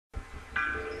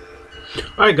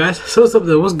Alright guys, so what's up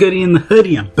there? What's good in the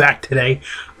hoodie? I'm back today.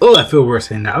 Oh, I feel worse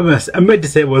saying that. I meant to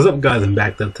say what's up guys, I'm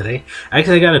back though today.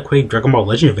 Actually, I got a quick Dragon Ball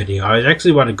Legend video. I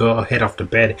actually want to go head off to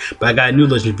bed, but I got a new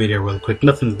Legend video real quick.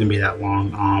 Nothing's gonna be that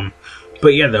long.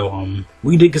 But yeah though,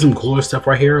 we did get some cooler stuff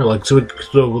right here. Like so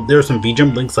there were some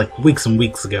V-Jump links like weeks and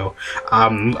weeks ago.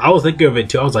 I was thinking of it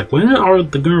too. I was like, when are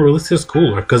they gonna release this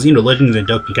cooler? Because you know, Legends and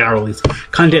Dokkan can't release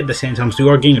content at the same time, so we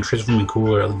are getting a transforming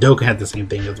cooler. Dokkan had the same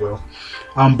thing as well.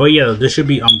 But yeah, this should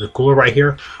be the cooler right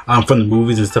here from the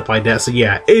movies and stuff like that. So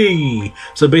yeah, hey,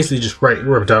 so basically just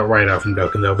ripped out right out from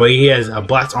Dokkan though. But he has a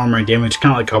blast armor and damage,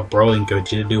 kind of like how Broly and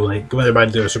Gogeta do when they're about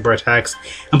to do their super attacks,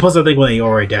 and plus I think when they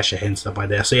already dash ahead and stuff like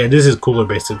that. So yeah, this is cooler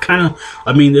basically. Kind of,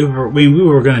 I mean, we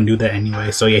were gonna do that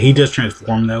anyway. So yeah, he does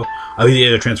transform though. He's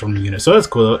able to transform the unit, so that's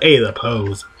cool though. Hey, the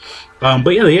pose.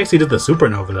 But yeah, they actually did the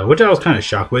supernova though, which I was kind of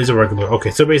shocked. But he's a regular. Okay,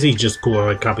 so basically he's just cooler,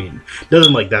 like copying.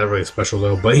 Doesn't like that really special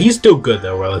though, but he's still good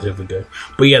though, relatively good.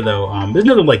 But yeah, though, there's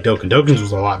nothing like Dokkan. Dokkan's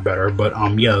was a lot better, but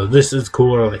yeah, this is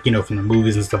cooler, like you know, from the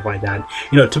movies and stuff like that.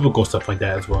 You know, typical stuff like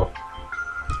that as well.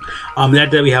 That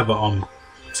day we have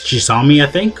Shisami, I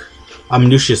think.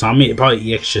 New Shisami,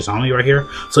 probably EX Shisami right here.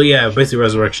 So yeah, basically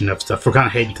resurrection of stuff. We're kind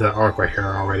of heading to the arc right here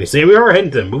already. So yeah, we are heading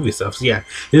to the movie stuff. So yeah,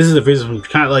 this is the FRIEZA from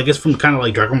kind of like, it's from kind of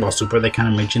like Dragon Ball Super. They kind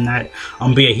of mentioned that.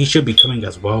 But yeah, he should be coming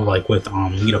as well, like with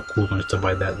you know, cool and stuff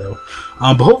like that though.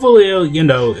 But hopefully, you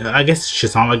know, I guess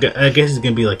Shisami, I guess it's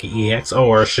gonna be like an EX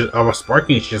or a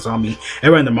sparking Shisami.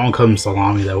 Everyone in the manga called him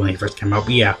Salami though when he first came out.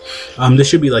 But yeah, this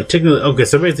should be like technically okay.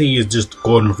 So basically, he's just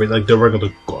Golden Frieza, like the regular,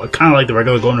 kind of like the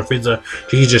regular Golden Frieza.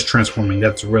 He's just transformed.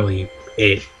 That's really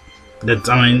it. That's,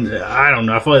 I mean, I don't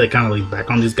know. I feel like they kind of leave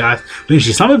back on these guys. But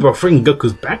she saw me, bro. Freaking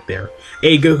Goku's back there.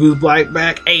 Hey, Goku's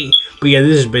back. Hey. But yeah,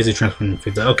 this is basically transforming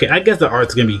Frieza. Okay, I guess the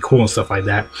art's gonna be cool and stuff like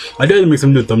that. I do have to make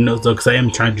some new thumbnails though, because I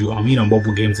am trying to do you know,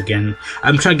 mobile games again.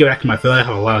 I'm trying to get back to my field. I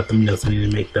have a lot of thumbnails I need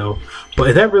to make though. But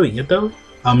is that really it though?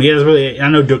 Yeah, it's really. I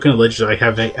know Dokkan and Legends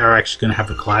are actually gonna have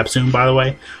a collab soon. By the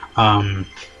way,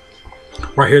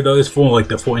 right here though is full like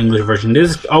the full English version.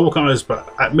 This I will come as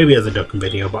maybe as a Dokkan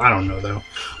video, but I don't know though.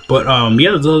 But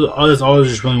yeah, that's all I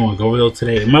just really want to go over though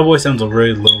today. My voice sounds a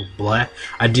really little blah.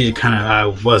 I'm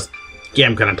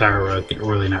kind of tired,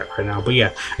 really not right now. But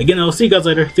yeah, again, I'll see you guys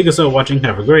later. Thank you so much for watching.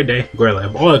 Have a great day, great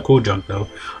life, all that cool junk though.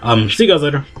 See you guys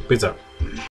later. Peace out.